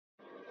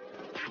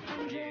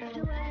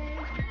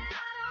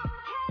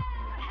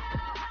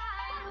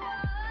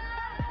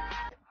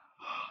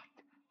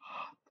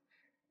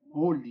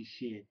holy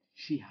shit,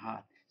 she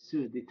hot. So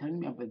they tell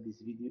me about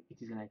this video, it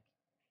is like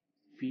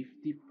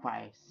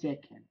 55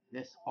 seconds,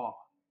 that's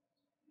all.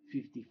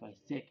 55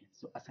 seconds.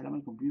 So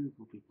assalamu alaikum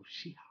beautiful people,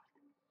 she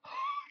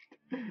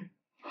hot.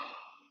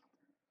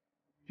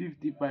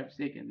 55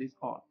 seconds, that's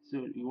all.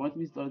 So you want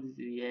me to start this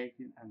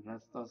reaction? I'm gonna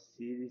start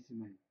serious,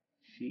 man.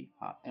 She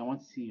hot. I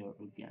want to see her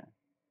again,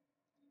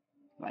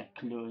 like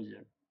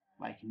closer,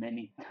 like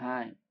many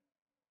times,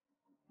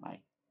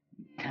 like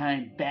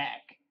time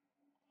back.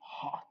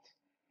 Hot.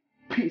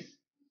 Peace.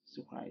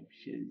 Subscribe,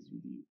 share this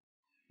video,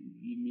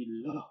 give me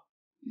love.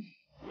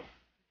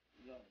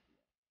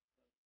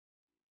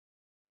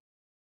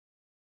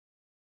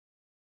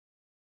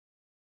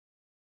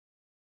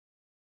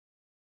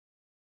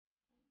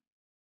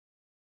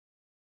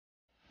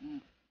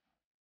 Mm.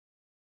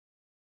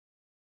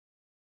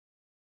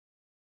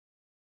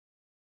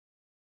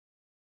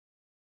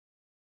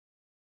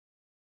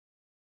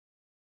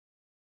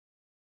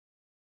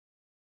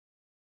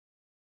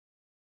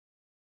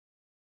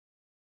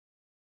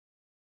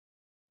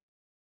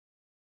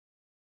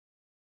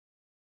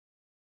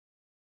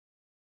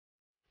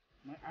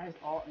 My eyes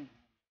all in.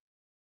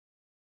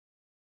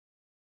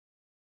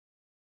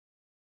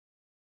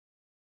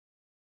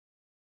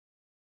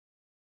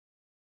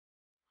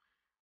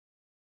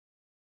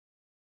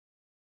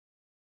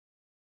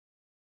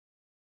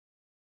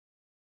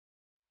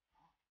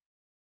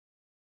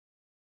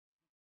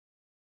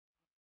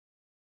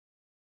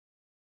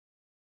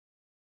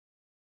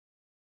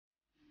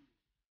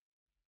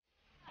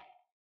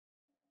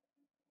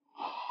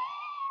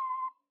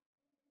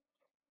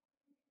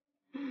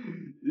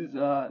 This is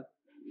hard.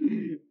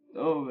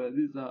 Oh man,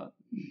 this is hard.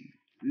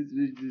 This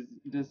is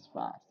just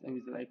fast. I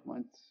was like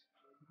once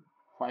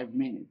 5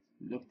 minutes.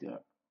 Doctor,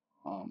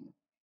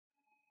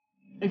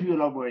 if you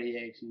love our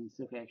reaction,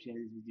 subscribe, share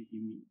this video,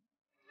 give me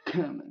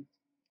comment.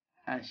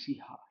 And she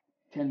hot.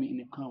 Tell me in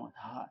the comment,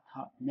 hot,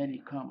 hot. Many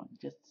comments.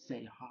 Just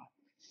say hot,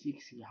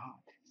 sexy,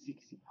 hot,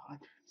 sexy, hot,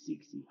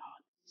 sexy,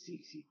 hot,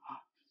 sexy,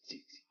 hot,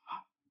 sexy,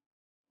 hot.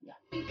 Yeah.